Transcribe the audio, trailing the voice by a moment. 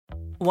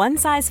One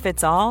size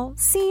fits all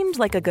seemed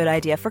like a good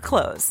idea for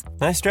clothes.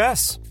 Nice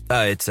dress.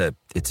 It's a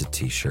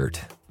t-shirt.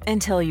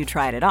 Until you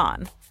tried it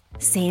on.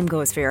 Same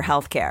goes for your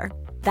healthcare.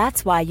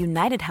 That's why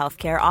United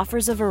Healthcare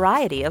offers a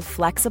variety of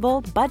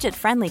flexible,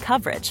 budget-friendly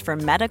coverage for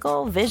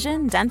medical,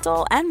 vision,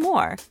 dental, and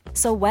more.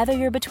 So whether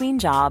you're between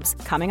jobs,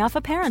 coming off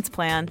a parent's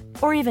plan,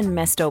 or even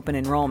missed open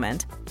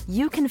enrollment,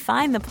 you can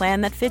find the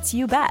plan that fits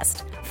you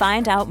best.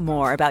 Find out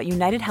more about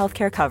United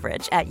Healthcare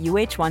coverage at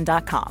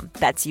uh1.com.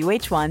 That's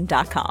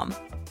uh1.com.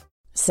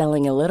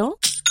 Selling a little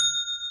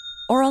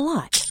or a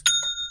lot?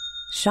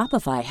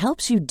 Shopify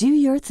helps you do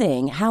your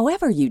thing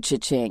however you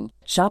cha-ching.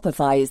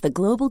 Shopify is the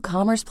global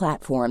commerce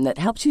platform that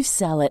helps you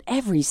sell at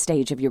every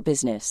stage of your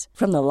business.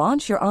 From the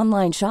launch your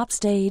online shop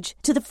stage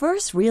to the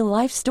first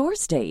real-life store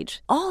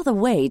stage, all the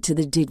way to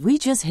the did we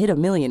just hit a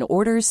million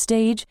orders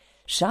stage.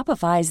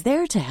 Shopify is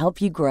there to help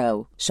you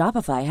grow.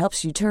 Shopify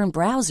helps you turn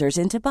browsers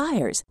into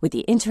buyers with the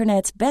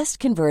internet's best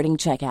converting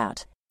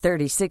checkout.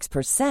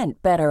 36%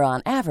 better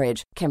on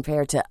average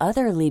compared to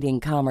other leading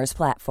commerce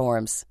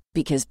platforms.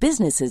 Because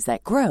businesses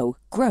that grow,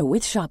 grow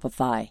with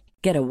Shopify.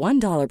 Get a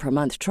 $1 per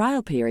month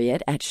trial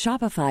period at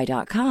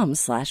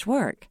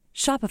shopify.com/work.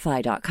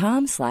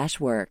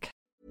 Shopify.com/work.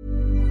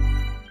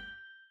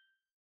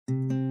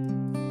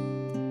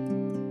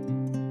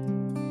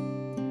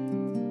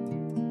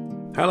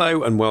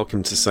 Hello and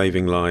welcome to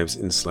Saving Lives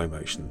in Slow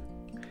Motion.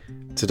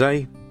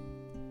 Today,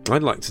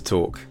 I'd like to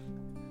talk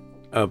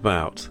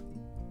about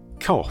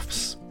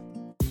coughs.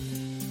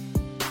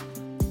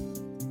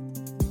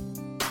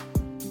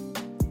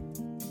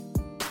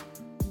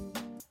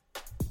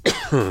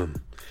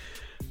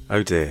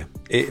 Oh dear,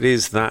 it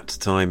is that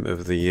time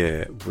of the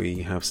year.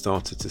 We have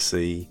started to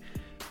see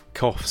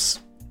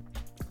coughs,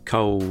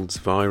 colds,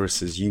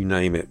 viruses, you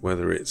name it,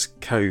 whether it's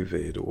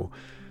COVID or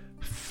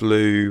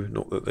flu,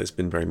 not that there's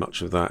been very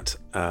much of that,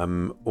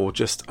 or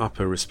just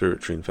upper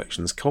respiratory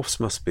infections. Coughs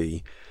must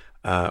be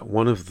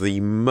one of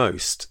the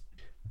most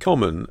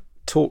common,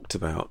 talked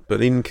about,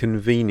 but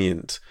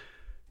inconvenient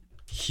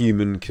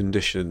human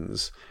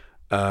conditions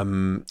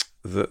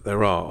that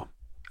there are.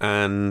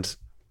 And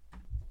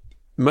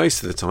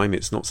most of the time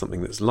it's not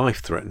something that's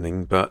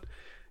life-threatening, but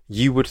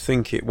you would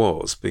think it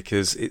was,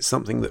 because it's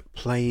something that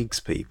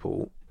plagues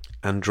people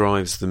and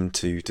drives them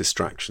to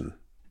distraction.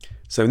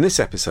 So in this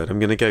episode I'm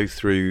going to go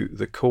through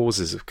the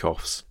causes of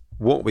coughs,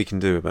 what we can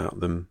do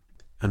about them,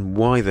 and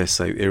why they're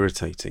so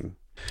irritating.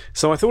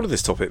 So I thought of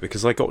this topic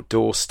because I got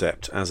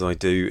doorstepped, as I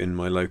do in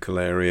my local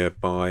area,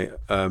 by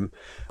a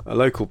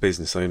local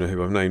business owner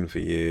who I've known for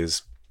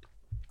years.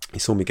 He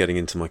saw me getting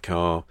into my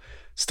car,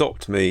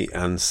 stopped me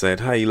and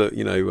said, "Hey, look,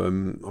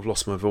 I've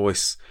lost my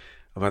voice.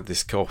 I've had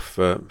this cough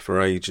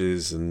for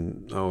ages,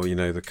 and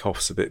the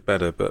cough's a bit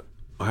better, but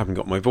I haven't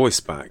got my voice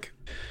back."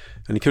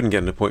 And he couldn't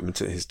get an appointment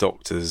at his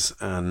doctor's,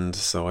 and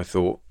so I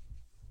thought,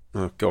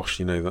 oh gosh,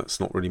 that's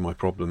not really my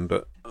problem.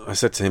 But I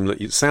said to him, "Look,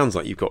 it sounds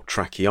like you've got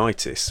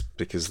tracheitis,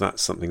 because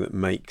that's something that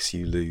makes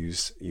you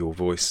lose your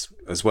voice,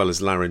 as well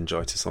as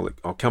laryngitis.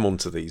 I'll come on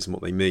to these and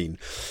what they mean.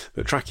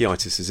 But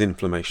tracheitis is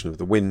inflammation of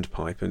the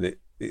windpipe, and it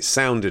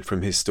sounded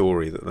from his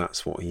story that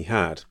that's what he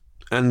had.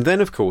 And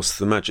then, of course,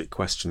 the magic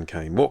question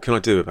came. What can I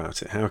do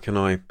about it? How can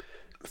I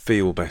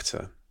feel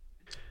better?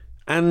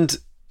 And,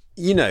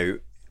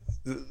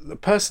 the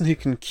person who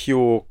can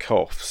cure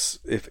coughs,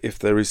 if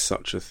there is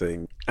such a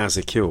thing as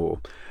a cure,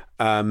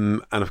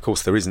 and of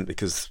course there isn't,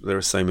 because there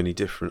are so many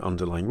different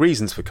underlying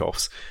reasons for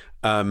coughs,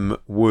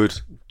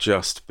 would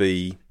just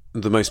be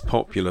the most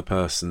popular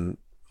person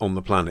on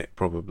the planet,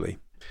 probably.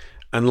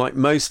 And like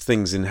most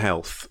things in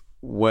health,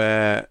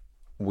 where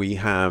we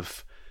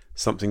have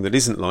something that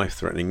isn't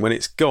life-threatening, when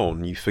it's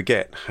gone, you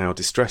forget how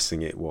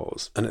distressing it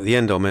was. And at the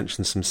end, I'll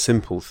mention some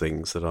simple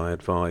things that I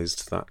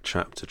advised that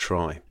chap to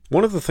try.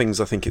 One of the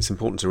things I think it's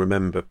important to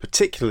remember,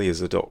 particularly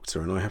as a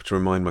doctor, and I have to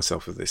remind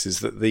myself of this,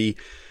 is that the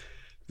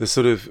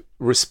sort of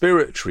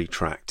respiratory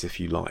tract, if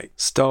you like,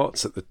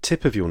 starts at the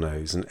tip of your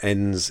nose and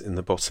ends in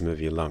the bottom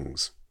of your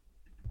lungs.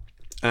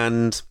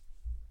 And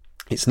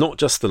it's not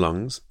just the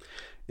lungs,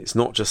 it's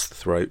not just the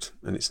throat,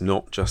 and it's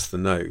not just the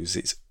nose.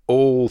 It's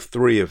all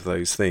three of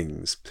those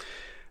things.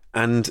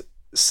 And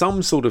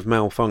some sort of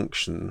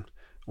malfunction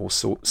or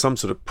some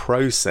sort of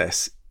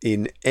process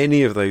in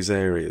any of those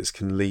areas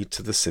can lead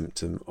to the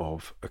symptom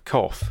of a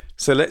cough.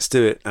 So let's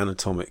do it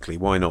anatomically.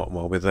 Why not,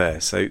 while we're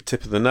there? So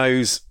tip of the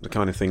nose, the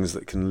kind of things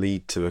that can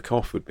lead to a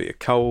cough would be a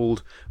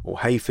cold or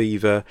hay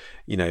fever,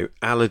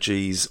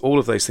 allergies, all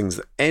of those things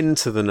that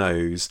enter the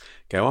nose,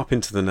 go up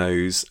into the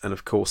nose, and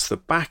of course the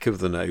back of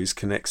the nose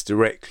connects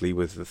directly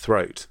with the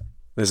throat.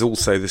 There's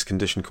also this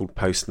condition called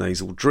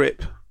postnasal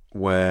drip,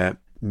 where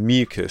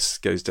mucus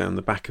goes down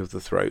the back of the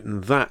throat,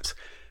 and that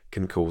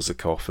can cause a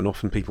cough, and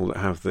often people that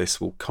have this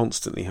will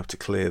constantly have to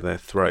clear their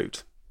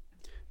throat.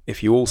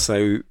 If you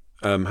also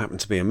happen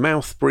to be a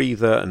mouth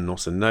breather and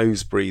not a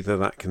nose breather,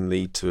 that can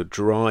lead to a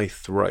dry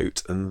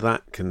throat, and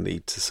that can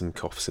lead to some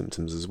cough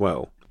symptoms as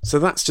well. So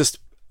that's just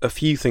a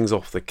few things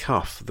off the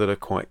cuff that are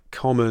quite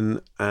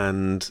common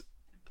and,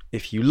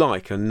 if you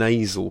like, are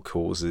nasal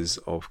causes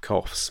of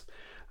coughs.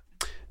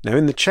 Now,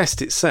 in the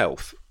chest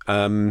itself,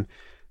 What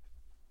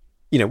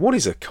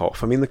is a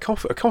cough? I mean, a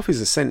cough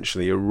is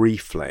essentially a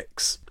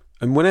reflex.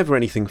 And whenever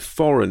anything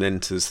foreign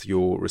enters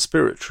your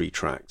respiratory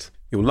tract,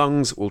 your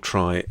lungs will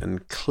try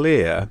and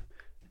clear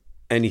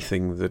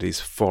anything that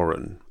is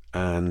foreign.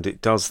 And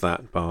it does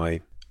that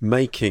by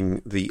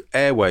making the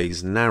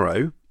airways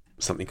narrow,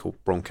 something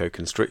called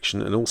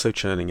bronchoconstriction, and also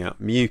churning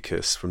out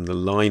mucus from the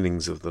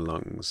linings of the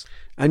lungs.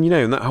 And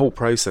in that whole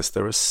process,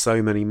 there are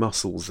so many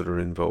muscles that are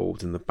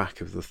involved in the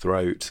back of the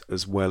throat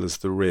as well as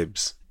the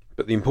ribs.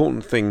 But the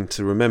important thing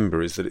to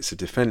remember is that it's a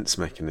defense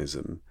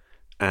mechanism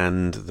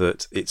and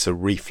that it's a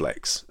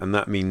reflex. And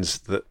that means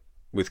that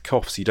with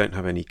coughs, you don't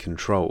have any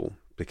control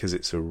because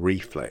it's a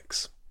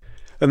reflex.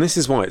 And this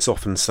is why it's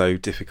often so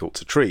difficult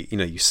to treat.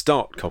 You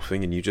start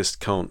coughing and you just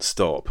can't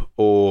stop.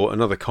 Or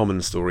another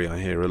common story I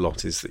hear a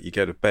lot is that you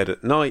go to bed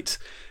at night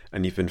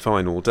and you've been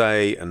fine all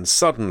day and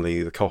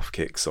suddenly the cough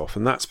kicks off.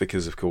 And that's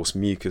because, of course,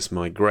 mucus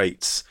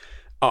migrates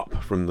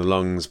up from the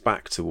lungs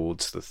back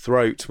towards the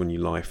throat when you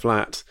lie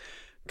flat,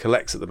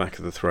 collects at the back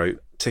of the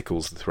throat,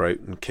 tickles the throat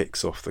and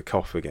kicks off the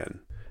cough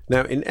again.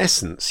 Now, in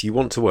essence, you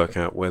want to work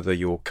out whether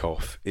your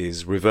cough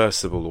is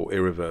reversible or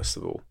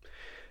irreversible.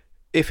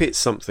 If it's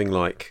something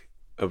like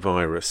a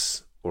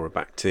virus or a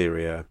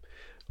bacteria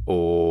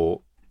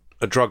or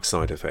a drug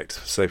side effect,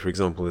 so for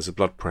example there's a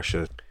blood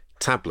pressure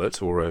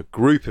tablet or a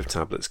group of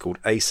tablets called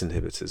ACE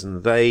inhibitors,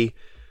 and they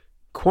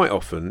quite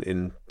often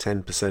in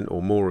 10%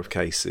 or more of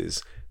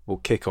cases will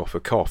kick off a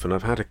cough. And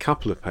I've had a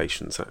couple of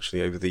patients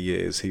actually over the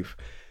years who've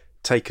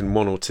taken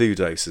 1 or 2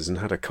 doses and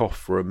had a cough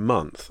for a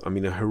month. I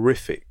mean, a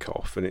horrific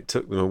cough, and it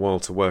took them a while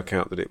to work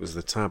out that it was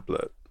the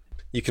tablet.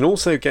 You can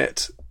also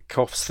get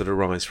coughs that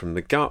arise from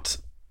the gut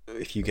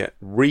if you get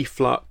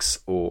reflux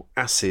or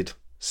acid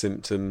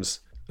symptoms,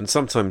 and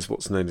sometimes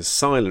what's known as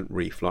silent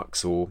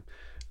reflux or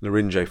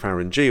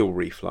laryngopharyngeal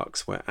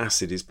reflux, where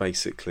acid is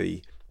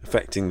basically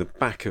affecting the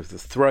back of the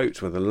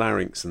throat where the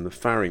larynx and the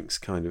pharynx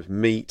kind of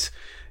meet,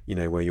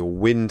 where your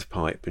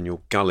windpipe and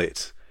your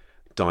gullet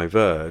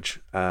diverge.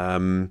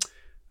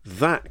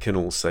 That can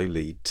also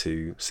lead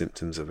to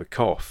symptoms of a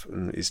cough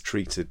and is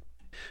treated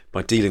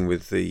by dealing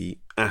with the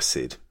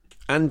acid.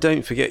 And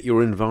don't forget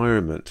your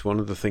environment. One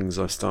of the things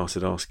I've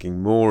started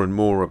asking more and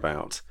more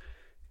about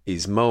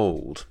is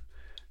mould,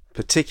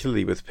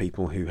 particularly with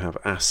people who have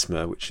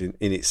asthma, which in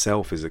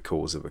itself is a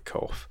cause of a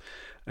cough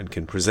and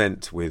can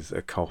present with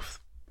a cough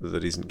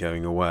that isn't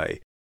going away.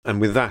 And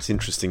with that,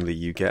 interestingly,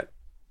 you get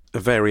a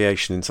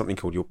variation in something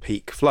called your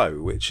peak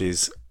flow, which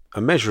is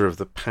a measure of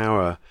the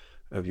power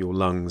of your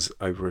lungs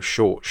over a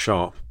short,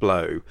 sharp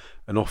blow,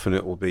 and often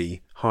it will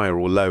be higher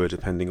or lower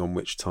depending on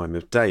which time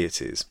of day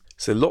it is.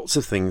 So lots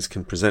of things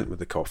can present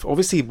with a cough.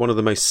 Obviously, one of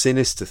the most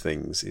sinister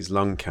things is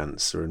lung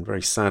cancer, and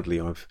very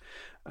sadly I've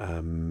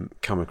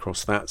come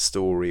across that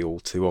story all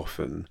too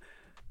often.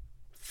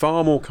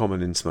 Far more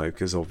common in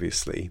smokers,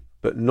 obviously,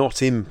 but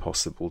not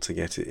impossible to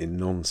get it in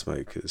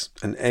non-smokers.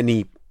 And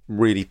any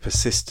really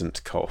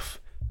persistent cough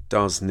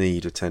does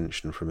need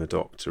attention from a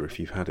doctor if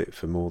you've had it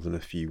for more than a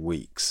few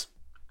weeks.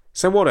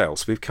 So what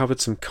else? We've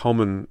covered some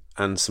common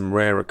and some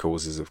rarer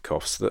causes of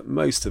coughs that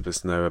most of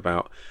us know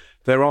about.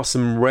 There are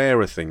some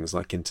rarer things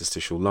like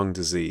interstitial lung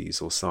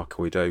disease or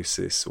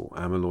sarcoidosis or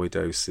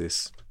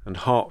amyloidosis, and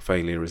heart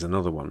failure is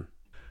another one.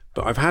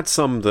 But I've had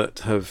some that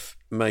have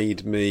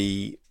made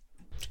me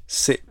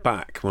sit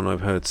back when I've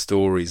heard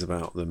stories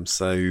about them.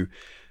 So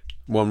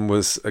one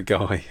was a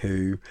guy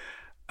who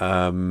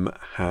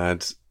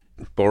had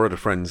borrowed a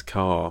friend's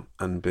car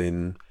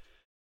and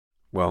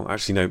one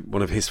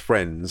of his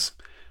friends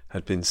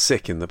had been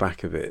sick in the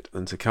back of it,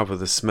 and to cover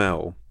the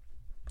smell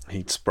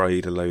he'd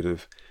sprayed a load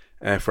of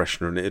air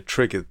freshener and it had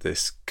triggered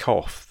this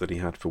cough that he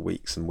had for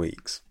weeks and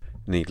weeks.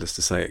 Needless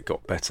to say, it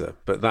got better,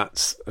 but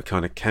that's a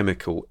kind of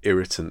chemical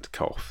irritant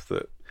cough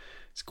that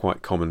is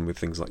quite common with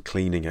things like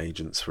cleaning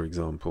agents, for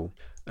example.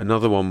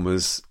 Another one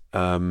was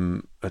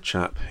a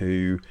chap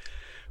who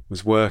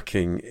was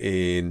working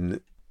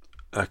in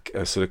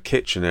a sort of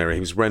kitchen area.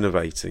 He was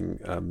renovating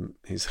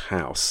his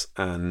house,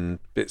 and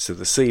bits of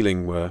the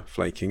ceiling were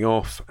flaking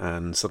off,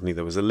 and suddenly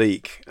there was a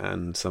leak,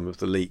 and some of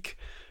the leak,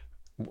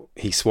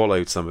 he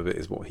swallowed some of it,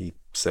 is what he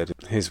said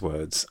in his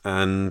words,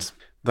 and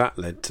that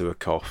led to a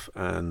cough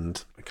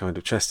and a kind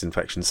of chest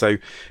infection. So,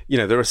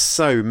 there are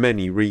so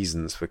many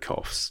reasons for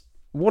coughs.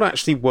 What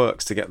actually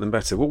works to get them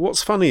better? Well,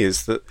 what's funny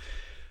is that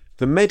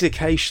the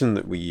medication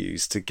that we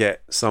use to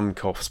get some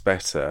coughs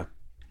better,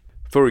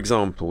 for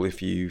example,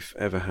 if you've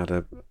ever had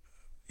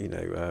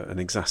an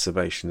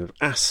exacerbation of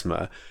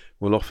asthma,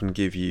 will often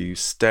give you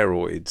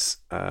steroids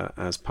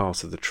as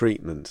part of the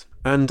treatment.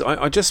 And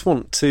I just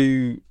want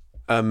to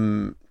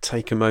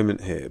take a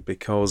moment here,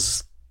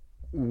 because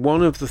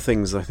one of the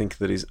things I think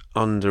that is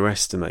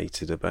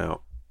underestimated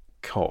about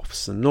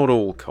coughs, and not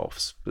all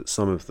coughs, but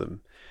some of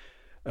them,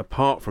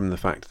 apart from the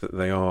fact that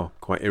they are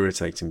quite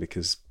irritating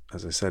because,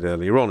 as I said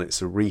earlier on,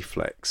 it's a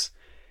reflex,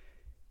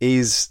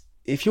 is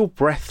if you're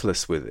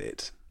breathless with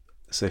it.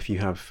 So if you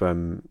have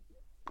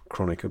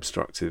chronic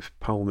obstructive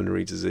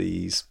pulmonary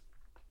disease,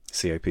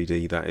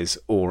 COPD that is,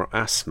 or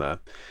asthma,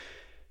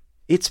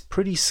 it's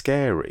pretty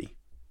scary.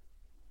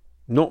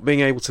 not being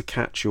able to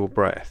catch your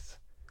breath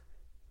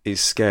is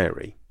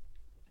scary.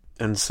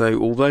 And so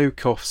although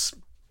coughs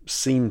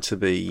seem to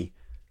be,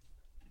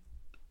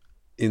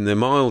 in the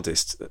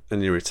mildest,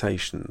 an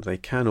irritation, they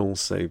can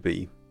also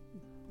be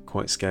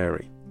quite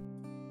scary.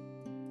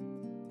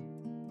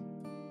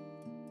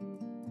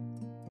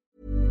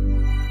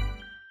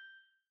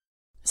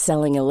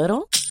 Selling a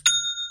little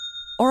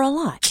or a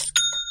lot?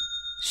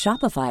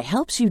 Shopify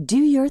helps you do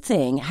your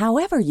thing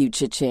however you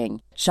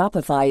cha-ching.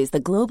 Shopify is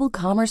the global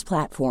commerce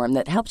platform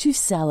that helps you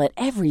sell at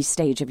every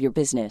stage of your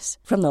business.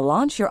 From the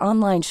launch your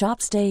online shop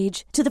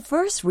stage to the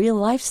first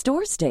real-life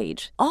store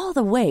stage, all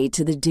the way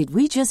to the did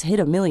we just hit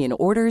a million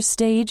orders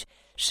stage.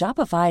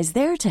 Shopify is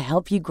there to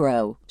help you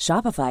grow.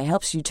 Shopify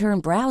helps you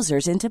turn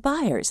browsers into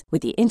buyers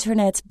with the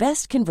internet's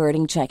best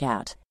converting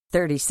checkout.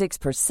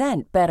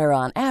 36% better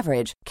on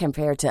average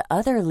compared to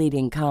other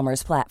leading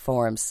commerce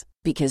platforms.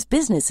 Because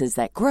businesses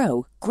that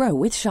grow, grow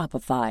with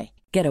Shopify.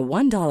 Get a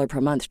 $1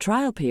 per month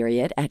trial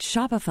period at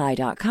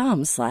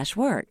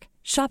shopify.com/work.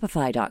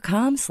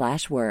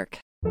 Shopify.com/work.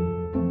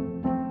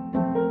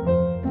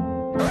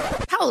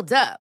 Hold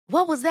up.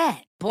 What was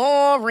that?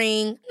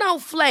 Boring. No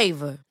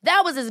flavor.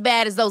 That was as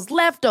bad as those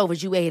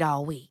leftovers you ate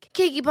all week.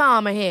 Keke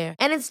Palmer here.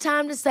 And it's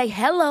time to say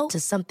hello to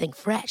something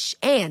fresh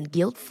and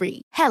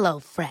guilt-free. Hello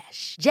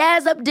Fresh.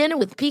 Jazz up dinner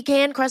with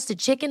pecan-crusted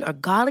chicken or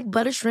garlic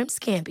butter shrimp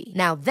scampi.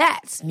 Now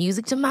that's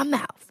music to my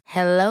mouth.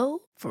 Hello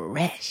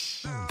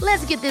Fresh.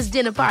 Let's get this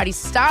dinner party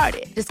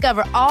started.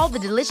 Discover all the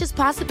delicious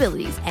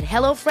possibilities at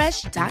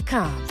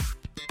HelloFresh.com.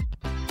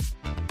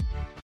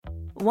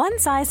 One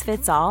size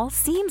fits all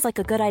seems like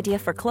a good idea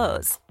for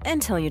clothes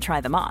until you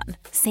try them on.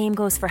 Same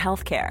goes for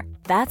healthcare.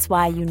 That's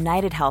why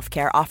United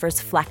Healthcare offers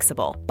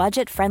flexible,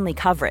 budget-friendly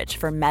coverage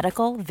for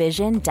medical,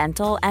 vision,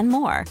 dental, and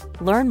more.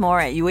 Learn more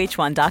at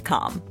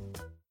uh1.com.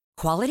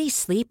 Quality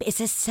sleep is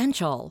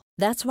essential.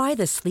 That's why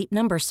the Sleep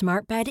Number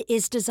Smart Bed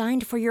is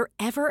designed for your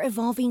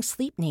ever-evolving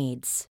sleep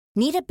needs.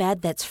 Need a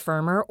bed that's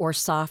firmer or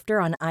softer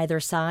on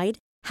either side?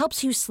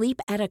 Helps you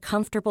sleep at a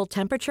comfortable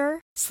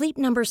temperature? Sleep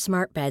Number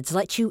Smart Beds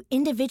let you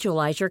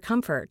individualize your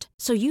comfort,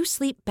 so you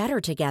sleep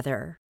better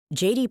together.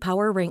 J.D.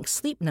 Power ranks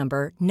Sleep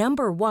Number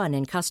number 1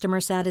 in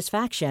customer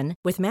satisfaction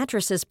with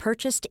mattresses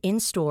purchased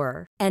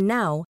in-store. And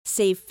now,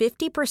 save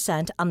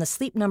 50% on the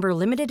Sleep Number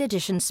Limited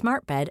Edition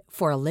Smart Bed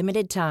for a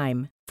limited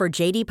time. For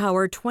J.D.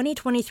 Power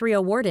 2023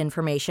 award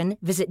information,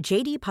 visit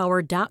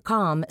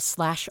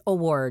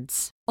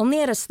jdpower.com/awards.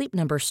 Only at a Sleep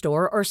Number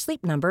store or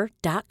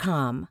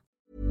sleepnumber.com.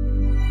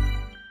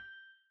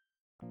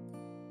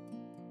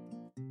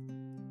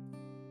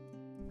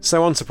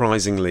 So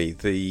unsurprisingly,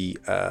 the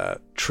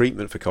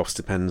treatment for coughs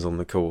depends on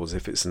the cause.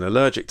 If it's an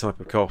allergic type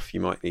of cough, you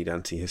might need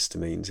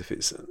antihistamines. If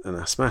it's an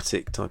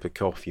asthmatic type of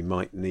cough, you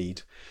might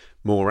need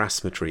more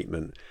asthma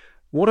treatment.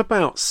 What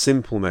about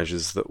simple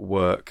measures that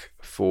work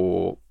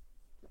for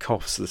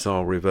coughs that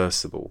are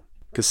reversible?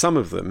 Because some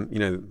of them,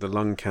 the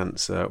lung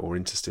cancer or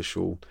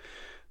interstitial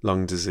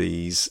lung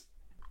disease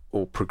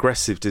or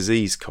progressive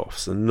disease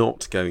coughs are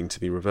not going to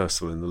be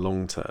reversible in the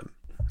long term.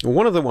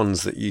 One of the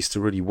ones that used to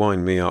really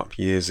wind me up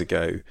years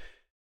ago,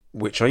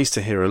 which I used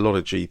to hear a lot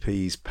of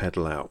GPs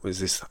peddle out, was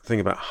this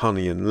thing about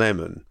honey and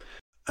lemon.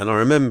 And I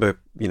remember,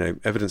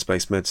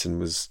 evidence-based medicine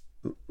was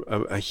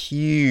a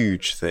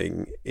huge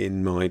thing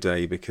in my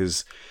day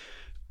because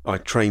I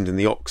trained in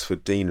the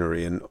Oxford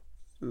Deanery, and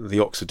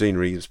the Oxford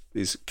Deanery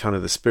is kind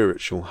of the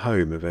spiritual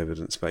home of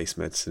evidence-based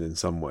medicine in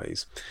some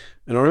ways.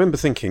 And I remember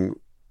thinking,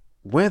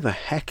 where the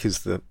heck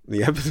is the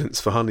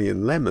evidence for honey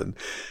and lemon?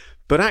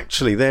 But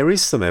actually, there is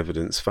some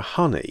evidence for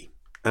honey,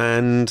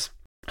 and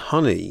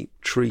honey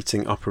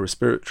treating upper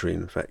respiratory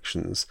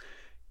infections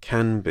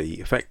can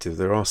be effective.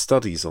 There are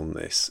studies on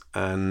this,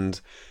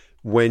 and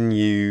when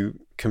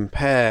you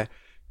compare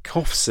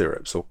cough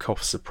syrups or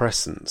cough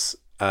suppressants,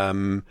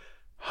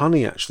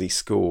 honey actually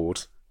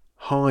scored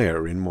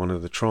higher in one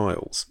of the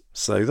trials.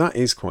 So that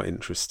is quite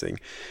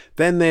interesting.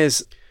 Then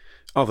there's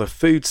other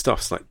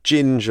foodstuffs like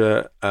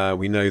ginger.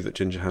 We know that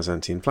ginger has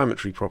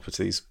anti-inflammatory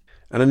properties.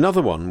 And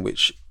another one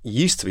which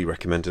used to be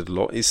recommended a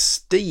lot is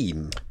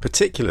steam,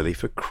 particularly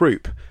for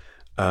croup,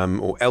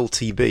 or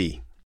LTB,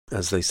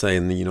 as they say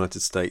in the United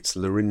States,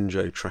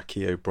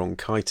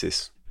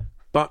 laryngotracheobronchitis.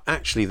 But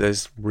actually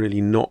there's really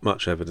not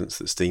much evidence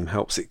that steam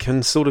helps. It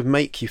can sort of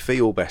make you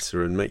feel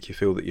better and make you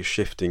feel that you're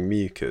shifting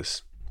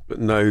mucus, but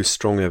no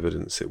strong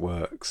evidence it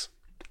works.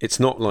 It's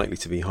not likely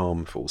to be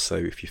harmful, so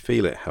if you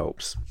feel it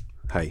helps,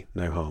 hey,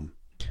 no harm.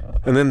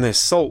 And then there's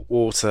salt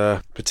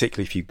water,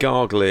 particularly if you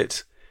gargle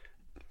it.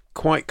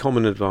 Quite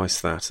common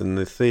advice that, and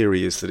the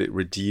theory is that it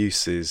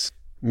reduces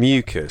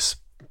mucus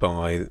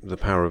by the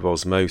power of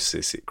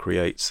osmosis. It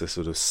creates a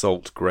sort of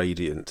salt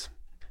gradient.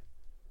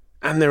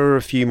 And there are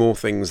a few more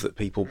things that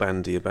people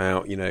bandy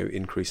about,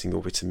 increasing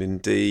your vitamin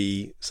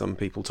D. Some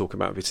people talk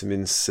about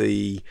vitamin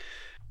C.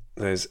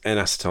 There's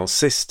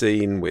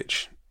N-acetylcysteine,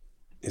 which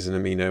is an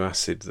amino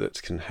acid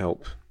that can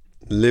help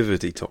liver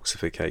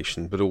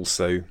detoxification, but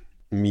also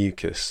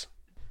mucus.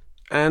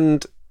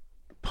 And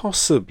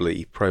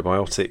possibly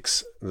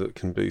probiotics that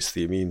can boost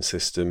the immune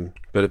system,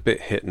 but a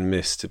bit hit and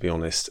miss, to be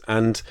honest.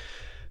 And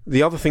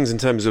The other things in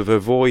terms of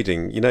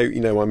avoiding,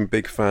 I'm a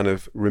big fan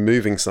of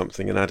removing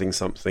something and adding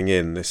something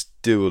in, this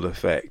dual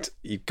effect.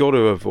 You've got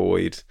to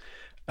avoid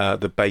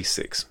the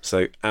basics.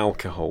 So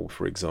alcohol,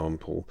 for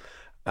example.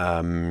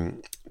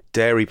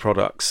 Dairy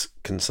products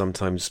can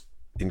sometimes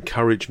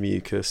encourage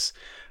mucus,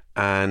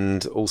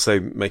 and also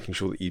making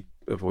sure that you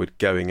avoid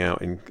going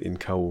out in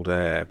cold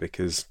air,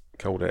 because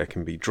cold air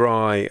can be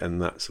dry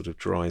and that sort of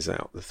dries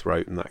out the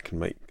throat and that can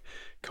make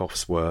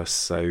coughs worse.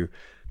 So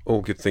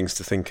all good things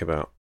to think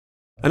about.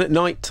 And at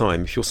night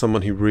time, if you're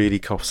someone who really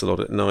coughs a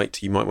lot at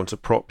night, you might want to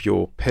prop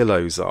your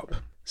pillows up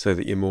so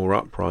that you're more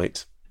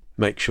upright.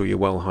 Make sure you're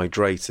well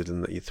hydrated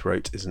and that your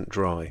throat isn't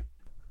dry.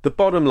 The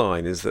bottom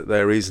line is that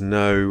there is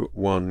no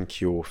one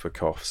cure for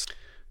coughs.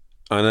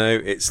 I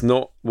know it's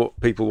not what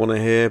people want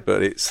to hear,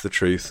 but it's the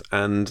truth.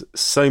 And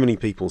so many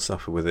people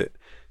suffer with it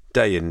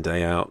day in,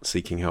 day out,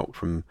 seeking help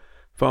from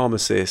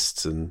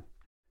pharmacists and,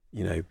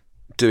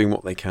 doing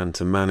what they can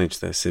to manage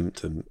their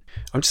symptom.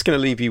 I'm just going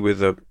to leave you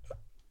with a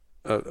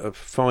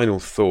final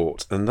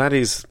thought, and that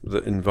is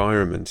that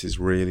environment is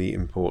really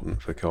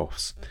important for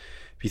coughs.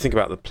 If you think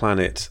about the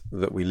planet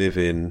that we live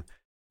in,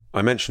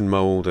 I mentioned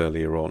mold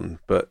earlier on,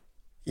 but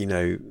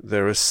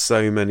there are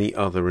so many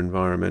other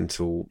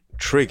environmental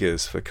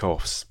triggers for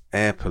coughs: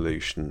 air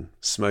pollution,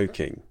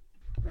 smoking,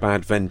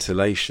 bad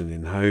ventilation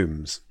in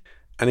homes.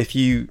 And if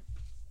you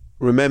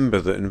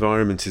remember that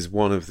environment is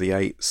one of the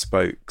 8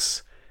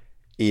 spokes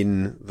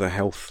in the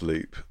health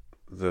loop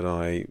that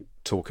I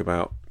talk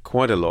about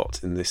quite a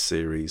lot in this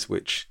series,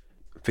 which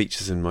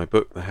features in my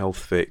book, The Health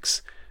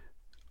Fix,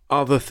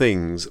 other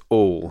things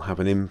all have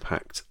an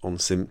impact on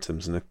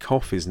symptoms, and a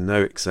cough is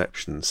no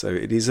exception. So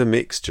it is a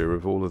mixture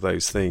of all of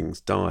those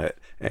things: diet,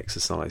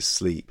 exercise,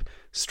 sleep,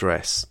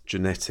 stress,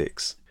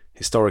 genetics,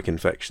 historic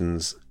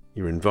infections,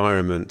 your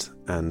environment,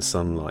 and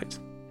sunlight.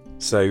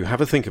 So have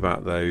a think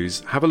about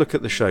those. Have a look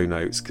at the show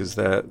notes, because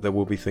there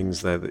will be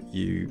things there that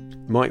you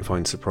might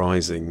find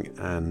surprising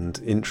and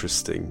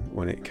interesting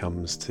when it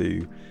comes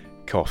to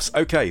coughs.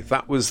 Okay,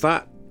 that was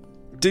that.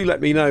 Do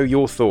let me know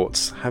your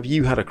thoughts. Have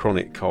you had a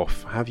chronic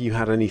cough? Have you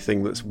had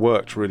anything that's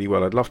worked really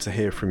well? I'd love to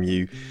hear from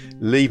you.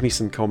 Leave me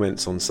some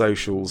comments on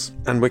socials.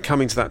 And we're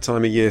coming to that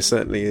time of year,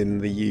 certainly in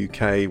the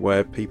UK,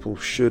 where people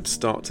should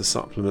start to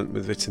supplement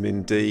with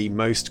vitamin D.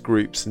 Most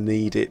groups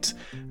need it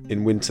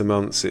in winter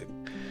months. It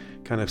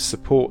kind of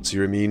supports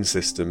your immune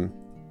system.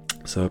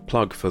 So a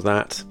plug for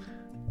that.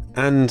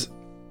 And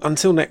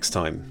until next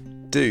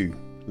time, do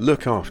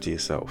look after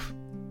yourself.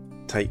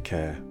 Take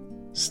care.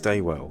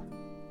 Stay well.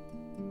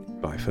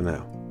 Bye for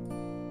now.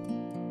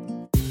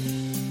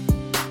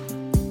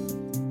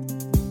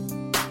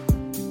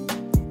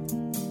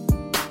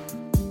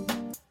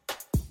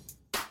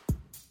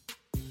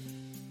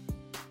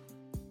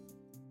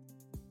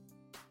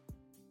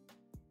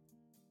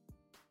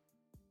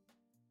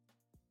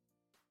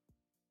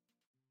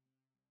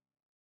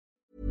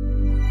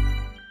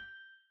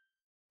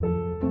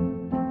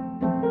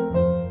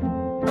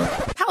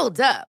 Hold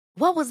up.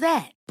 What was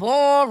that?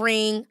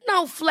 Boring.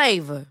 No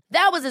flavor.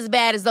 That was as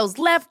bad as those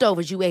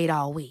leftovers you ate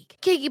all week.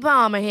 Keke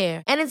Palmer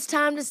here. And it's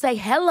time to say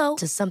hello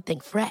to something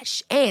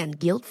fresh and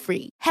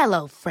guilt-free.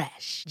 Hello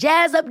Fresh.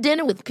 Jazz up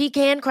dinner with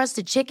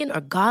pecan-crusted chicken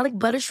or garlic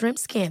butter shrimp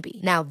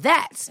scampi. Now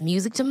that's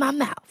music to my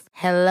mouth.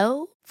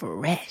 Hello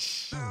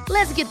Fresh.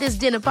 Let's get this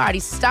dinner party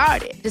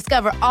started.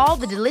 Discover all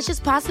the delicious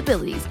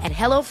possibilities at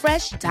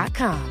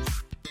HelloFresh.com.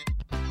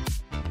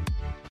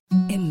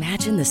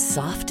 Imagine the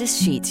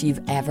softest sheets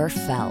you've ever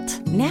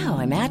felt. Now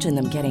imagine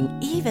them getting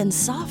even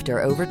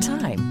softer over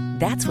time.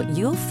 That's what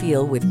you'll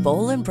feel with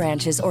Boll &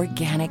 Branch's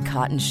organic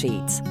cotton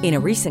sheets. In a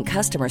recent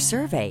customer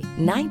survey,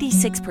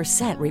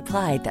 96%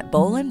 replied that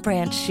Boll &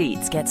 Branch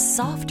sheets get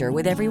softer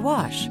with every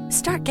wash.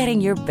 Start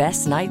getting your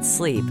best night's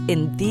sleep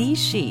in these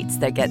sheets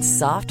that get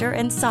softer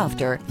and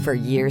softer for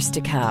years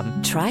to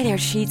come. Try their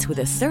sheets with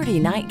a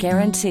 30-night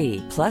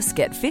guarantee. Plus,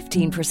 get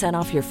 15%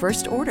 off your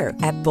first order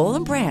at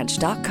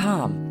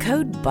bollandbranch.com.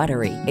 Code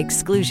BUTTERY.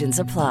 Exclusions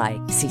apply.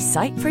 See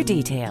site for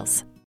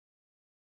details.